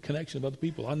the connection of other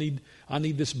people. I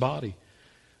need this body.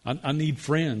 I need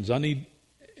friends. And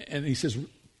he says,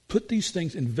 put these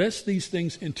things, invest these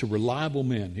things into reliable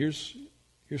men. Here's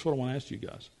what I want to ask you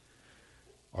guys.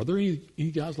 Are there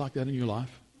any guys like that in your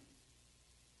life?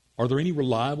 Are there any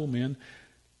reliable men?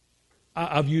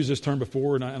 I've used this term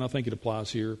before, and I think it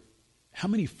applies here. How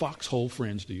many foxhole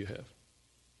friends do you have?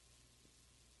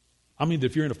 I mean,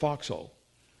 if you're in a foxhole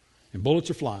and bullets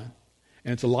are flying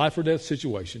and it's a life or death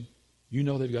situation, you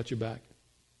know they've got your back.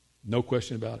 No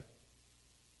question about it.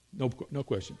 No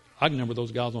question. I can number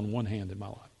those guys on one hand in my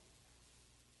life.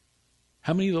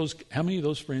 How many of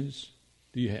those friends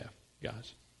do you have,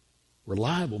 guys?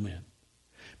 Reliable men.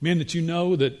 Men that you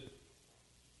know that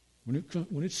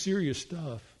when it's serious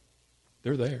stuff,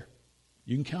 they're there.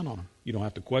 You can count on them. You don't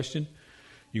have to question.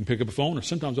 You can pick up a phone, or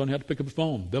sometimes don't have to pick up a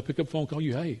phone. They'll pick up a phone and call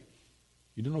you, hey,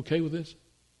 you doing okay with this?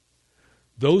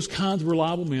 Those kinds of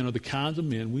reliable men are the kinds of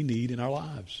men we need in our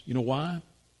lives. You know why?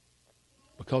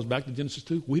 Because back to Genesis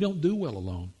 2, we don't do well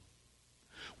alone.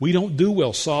 We don't do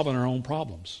well solving our own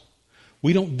problems.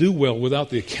 We don't do well without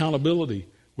the accountability,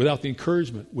 without the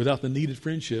encouragement, without the needed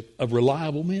friendship of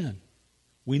reliable men.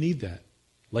 We need that.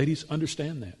 Ladies,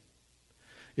 understand that.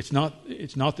 It's not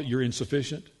that you're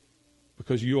insufficient,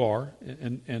 because you are,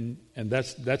 and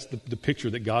that's the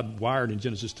picture that God wired in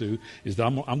Genesis 2, is that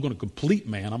I'm going to complete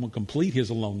man, I'm going to complete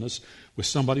his aloneness with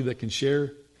somebody that can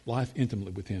share life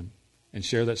intimately with him and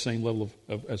share that same level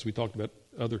of as we talked about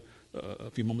a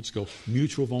few moments ago,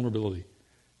 mutual vulnerability.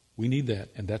 We need that,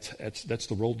 and that's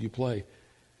the role you play.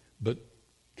 But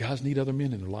guys need other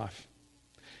men in their life.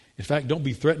 In fact, don't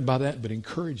be threatened by that, but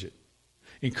encourage it.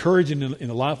 Encourage in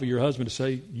the life of your husband to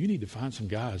say, you need to find some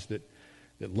guys that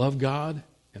love God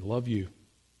and love you,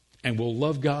 and will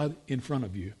love God in front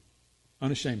of you,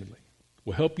 unashamedly.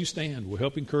 We'll help you stand. We'll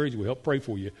help encourage you. We'll help pray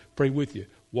for you, pray with you.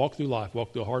 Walk through life.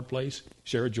 Walk through a hard place.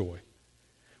 Share a joy.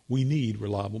 We need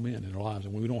reliable men in our lives,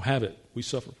 and when we don't have it, we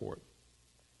suffer for it.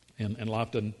 And life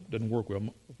doesn't work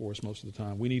well for us most of the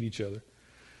time. We need each other.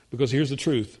 Because here's the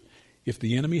truth. If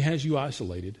the enemy has you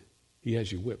isolated, he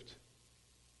has you whipped.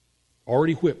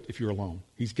 Already whipped if you're alone.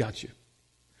 He's got you.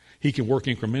 He can work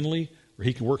incrementally, or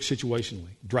he can work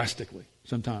situationally, drastically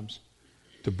sometimes,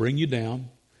 to bring you down,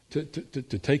 to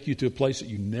take you to a place that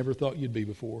you never thought you'd be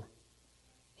before.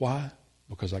 Why?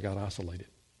 Because I got isolated.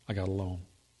 I got alone.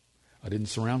 I didn't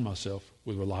surround myself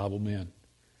with reliable men.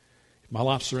 If my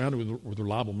life's surrounded with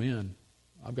reliable men,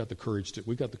 we've got the courage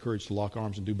to lock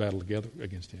arms and do battle together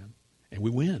against him. And we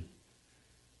win.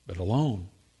 But alone,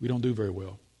 we don't do very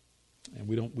well. And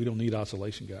we don't need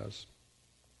isolation, guys.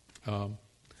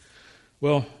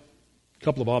 Well, a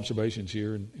couple of observations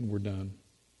here, and we're done.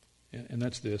 And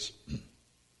that's this.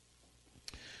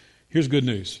 Here's good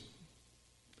news.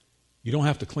 You don't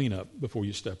have to clean up before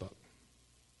you step up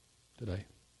today.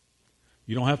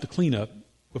 You don't have to clean up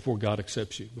before God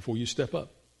accepts you, before you step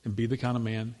up and be the kind of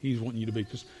man he's wanting you to be.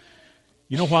 Because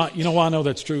you know why I know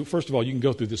that's true? First of all, you can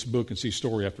go through this book and see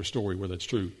story after story where that's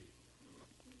true.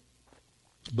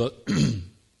 But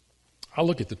I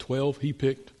look at the 12 he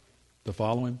picked to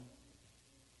follow him,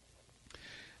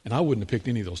 and I wouldn't have picked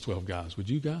any of those 12 guys. Would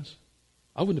you guys?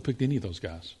 I wouldn't have picked any of those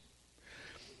guys.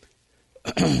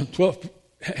 12.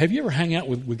 Have you ever hang out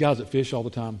with guys that fish all the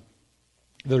time?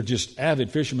 They're just avid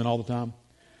fishermen all the time.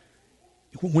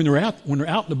 When they're out in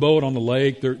the boat on the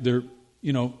lake, they're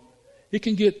it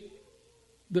can get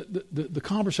the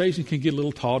conversation can get a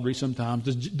little tawdry sometimes.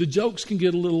 The jokes can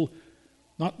get a little,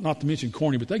 not to mention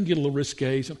corny, but they can get a little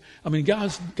risque. I mean,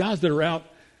 guys that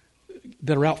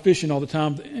are out fishing all the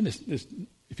time, and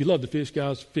if you love to fish,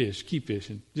 guys, fish, keep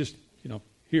fishing. Just,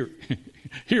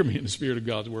 hear me in the spirit of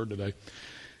God's word today.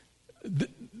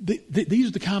 These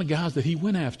are the kind of guys that he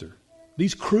went after.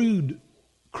 These crude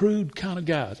kind of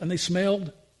guys. And they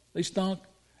smelled, they stunk.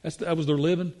 That was their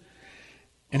living.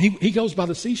 And he goes by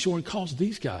the seashore and calls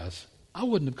these guys. I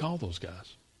wouldn't have called those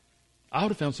guys. I would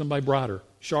have found somebody brighter,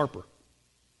 sharper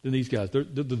than these guys. They're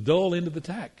the dull end of the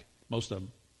tack, most of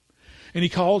them. And he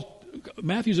calls,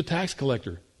 Matthew's a tax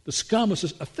collector, the scum of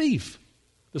a thief,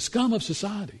 the scum of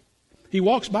society. He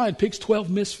walks by and picks 12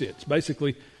 misfits,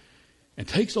 basically, and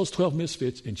takes those 12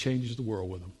 misfits and changes the world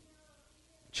with them.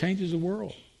 Changes the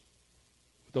world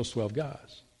with those 12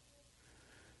 guys.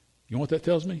 You know what that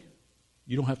tells me?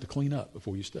 You don't have to clean up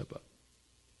before you step up.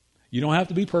 You don't have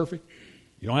to be perfect.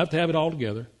 You don't have to have it all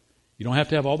together. You don't have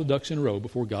to have all the ducks in a row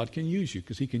before God can use you,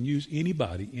 because he can use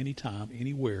anybody, anytime,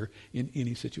 anywhere, in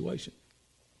any situation.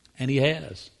 And he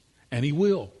has. And he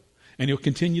will. And he'll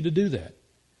continue to do that.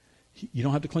 You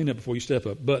don't have to clean up before you step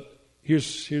up. But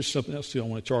here's something else I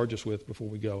want to charge us with before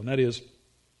we go, and that is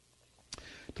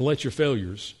to let your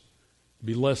failures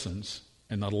be lessons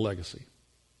and not a legacy.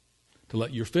 To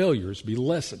let your failures be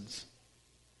lessons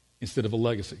instead of a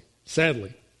legacy.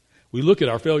 Sadly, we look at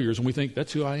our failures and we think,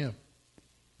 that's who I am.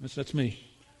 That's me.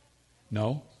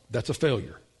 No, that's a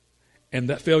failure. And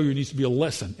that failure needs to be a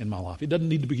lesson in my life. It doesn't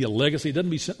need to be a legacy. It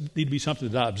doesn't need to be something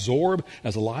that I absorb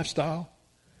as a lifestyle.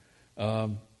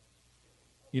 14-0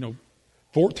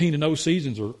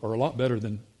 seasons are a lot better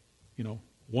than,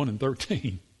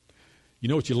 1-13. You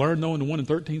know what you learn, though, in the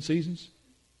 1-13 seasons?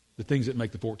 The things that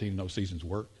make the 14-0 seasons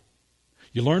work.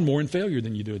 You learn more in failure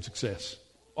than you do in success.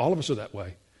 All of us are that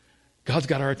way. God's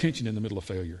got our attention in the middle of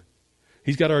failure.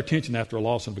 He's got our attention after a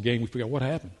loss in a game. We forgot what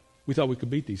happened. We thought we could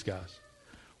beat these guys.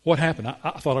 What happened?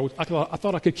 I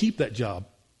thought I could keep that job.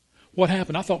 What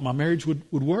happened? I thought my marriage would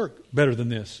work better than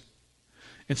this.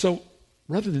 And so,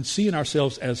 rather than seeing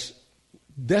ourselves as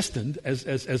destined,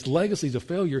 as legacies of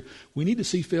failure, we need to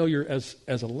see failure as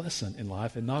a lesson in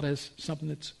life and not as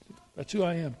something that's who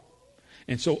I am.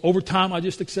 And so over time, I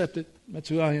just accept it. That's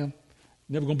who I am.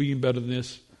 Never going to be any better than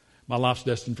this. My life's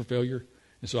destined for failure.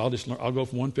 And so I'll go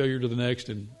from one failure to the next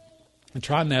and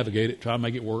try and navigate it, try and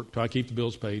make it work, try to keep the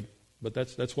bills paid. But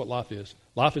that's what life is.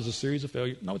 Life is a series of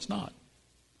failures. No, it's not.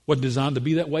 Wasn't designed to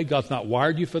be that way. God's not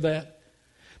wired you for that.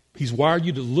 He's wired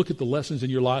you to look at the lessons in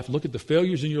your life, look at the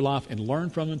failures in your life, and learn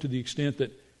from them to the extent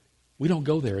that we don't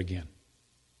go there again.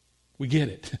 We get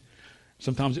it.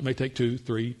 Sometimes it may take 2,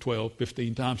 3, 12,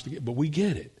 15 times to get, but we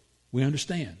get it. We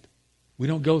understand. We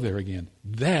don't go there again.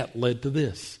 That led to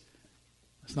this.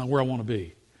 That's not where I want to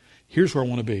be. Here's where I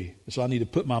want to be. So I need to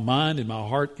put my mind and my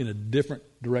heart in a different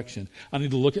direction. I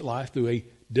need to look at life through a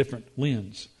different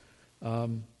lens.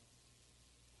 Many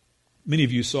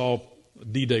of you saw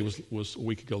D-Day was a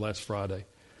week ago, last Friday,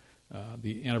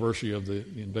 the anniversary of the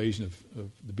invasion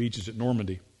of the beaches at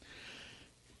Normandy.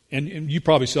 And you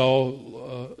probably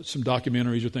saw some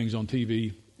documentaries or things on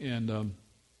TV, and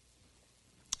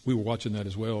we were watching that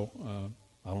as well.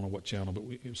 I don't know what channel, but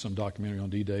it was some documentary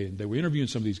on D-Day, and they were interviewing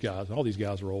some of these guys. All these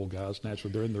guys are old guys.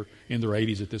 Naturally, they're in their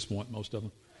 80s at this point, most of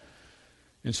them.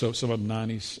 And so some of them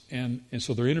 90s. And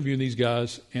so they're interviewing these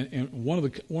guys, and one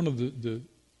of the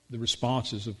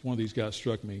responses of one of these guys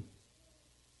struck me.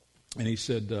 And he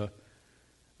said, the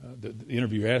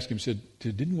interviewer asked him, said,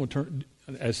 didn't you want to turn,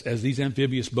 as these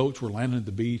amphibious boats were landing at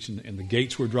the beach and the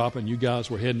gates were dropping, you guys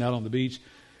were heading out on the beach,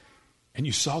 and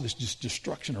you saw this just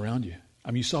destruction around you. I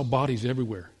mean, you saw bodies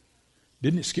everywhere.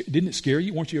 Didn't it scare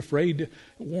you? Weren't you afraid?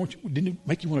 Didn't it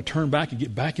make you want to turn back and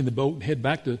get back in the boat and head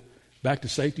back to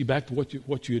safety, back to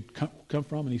what you had come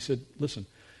from? And he said, listen,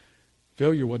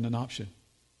 failure wasn't an option.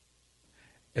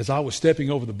 As I was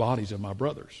stepping over the bodies of my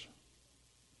brothers,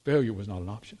 failure was not an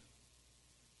option.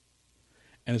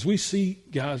 And as we see,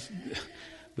 guys,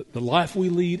 the life we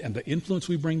lead and the influence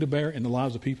we bring to bear in the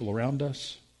lives of people around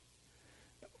us,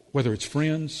 whether it's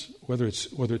friends, whether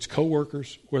it's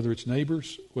coworkers, whether it's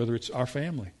neighbors, whether it's our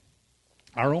family,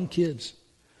 our own kids,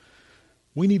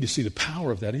 we need to see the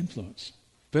power of that influence.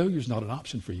 Failure is not an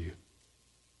option for you.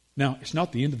 Now, it's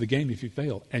not the end of the game if you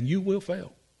fail, and you will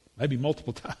fail, maybe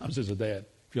multiple times as a dad,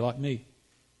 if you're like me.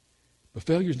 But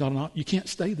failure is not an option. You can't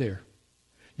stay there.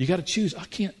 You got to choose. I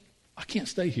can't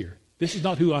stay here. This is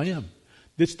not who I am.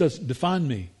 This doesn't define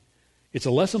me. It's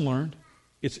a lesson learned.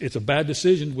 It's a bad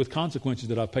decision with consequences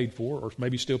that I've paid for or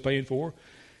maybe still paying for.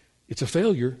 It's a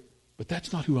failure, but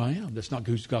that's not who I am. That's not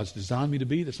who God's designed me to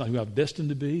be. That's not who I'm destined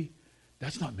to be.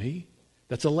 That's not me.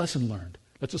 That's a lesson learned.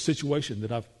 That's a situation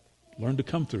that I've learned to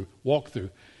come through, walk through,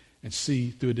 and see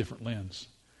through a different lens.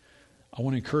 I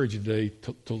want to encourage you today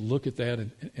to look at that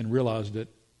and realize that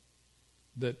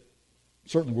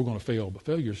certainly we're going to fail, but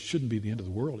failure shouldn't be the end of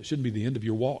the world. It shouldn't be the end of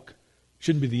your walk. It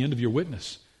shouldn't be the end of your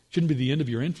witness. It shouldn't be the end of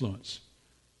your influence.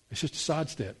 It's just a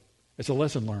sidestep. It's a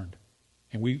lesson learned.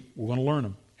 And we're going to learn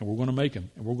them, and we're going to make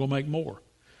them, and we're going to make more.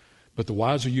 But the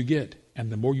wiser you get, and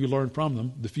the more you learn from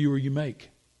them, the fewer you make.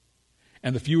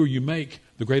 And the fewer you make,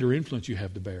 the greater influence you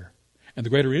have to bear. And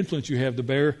the greater influence you have to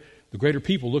bear, the greater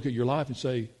people look at your life and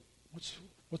say,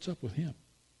 what's up with him?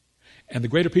 And the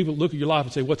greater people look at your life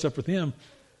and say, what's up with him?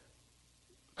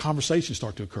 Conversations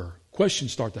start to occur.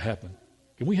 Questions start to happen.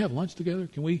 Can we have lunch together?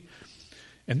 Can we?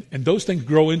 And those things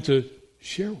grow into,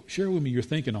 share with me your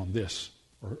thinking on this.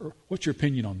 Or what's your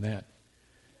opinion on that?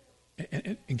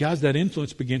 And guys, that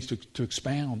influence begins to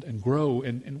expound and grow.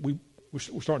 And we're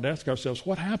starting to ask ourselves,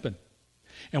 what happened?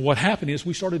 And what happened is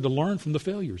we started to learn from the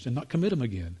failures and not commit them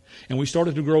again. And we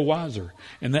started to grow wiser.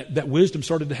 And that wisdom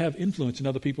started to have influence in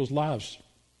other people's lives.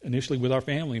 Initially with our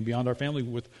family and beyond our family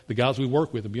with the guys we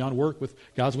work with and beyond work with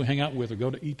guys we hang out with or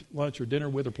go to eat lunch or dinner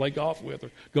with or play golf with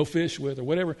or go fish with or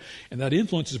whatever. And that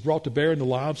influence is brought to bear in the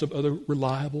lives of other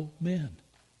reliable men.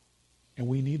 And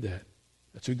we need that.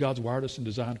 That's who God's wired us and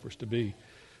designed for us to be.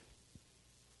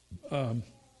 I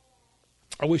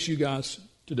wish you guys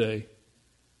today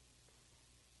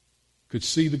could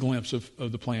see the glimpse of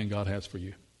the plan God has for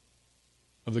you,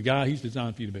 of the guy he's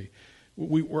designed for you to be.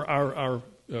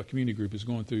 Our community group is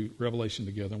going through Revelation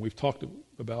together, and we've talked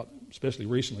about, especially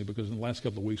recently, because in the last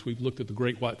couple of weeks, we've looked at the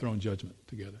great white throne judgment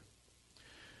together.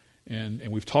 And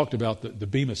we've talked about the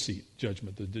Bema seat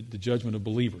judgment, the judgment of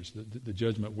believers, the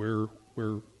judgment where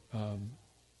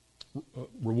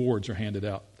rewards are handed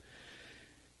out.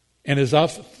 And as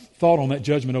I've thought on that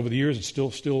judgment over the years,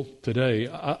 and still today,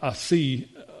 I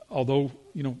see, although,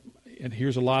 and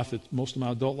here's a life that most of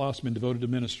my adult life's been devoted to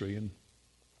ministry, and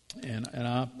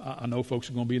I know folks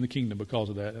are going to be in the kingdom because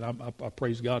of that, and I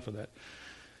praise God for that.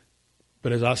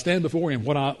 But as I stand before him,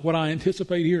 what I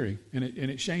anticipate hearing, and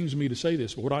it shames me to say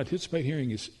this, but what I anticipate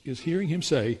hearing is hearing him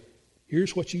say,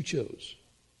 here's what you chose,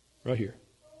 right here.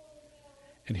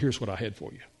 And here's what I had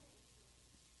for you.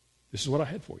 This is what I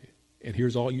had for you. And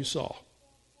here's all you saw.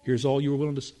 Here's all you were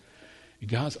willing to see. And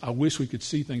guys, I wish we could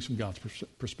see things from God's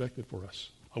perspective for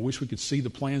us. I wish we could see the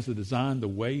plans, the design, the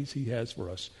ways he has for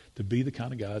us to be the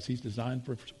kind of guys he's designed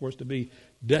for us to be,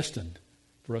 destined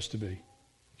for us to be.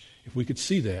 If we could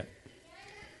see that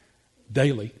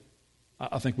daily,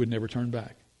 I think we'd never turn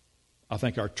back. I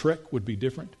think our trek would be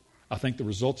different. I think the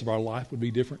results of our life would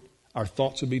be different. Our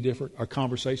thoughts would be different. Our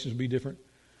conversations would be different.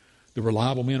 The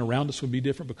reliable men around us would be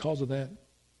different because of that.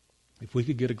 If we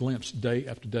could get a glimpse day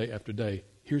after day after day,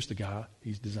 here's the guy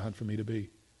he's designed for me to be.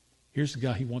 Here's the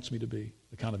guy he wants me to be,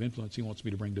 the kind of influence he wants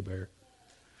me to bring to bear.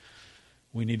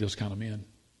 We need those kind of men.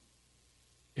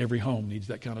 Every home needs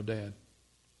that kind of dad.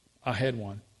 I had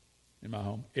one in my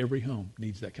home. Every home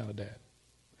needs that kind of dad.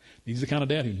 Needs the kind of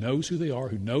dad who knows who they are,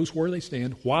 who knows where they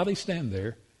stand, why they stand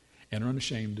there, and are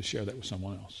unashamed to share that with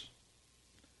someone else.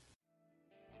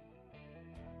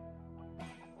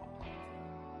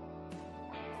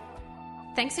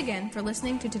 Thanks again for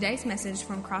listening to today's message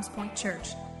from Crosspoint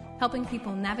Church, helping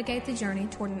people navigate the journey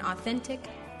toward an authentic,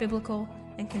 biblical,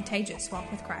 and contagious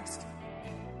walk with Christ.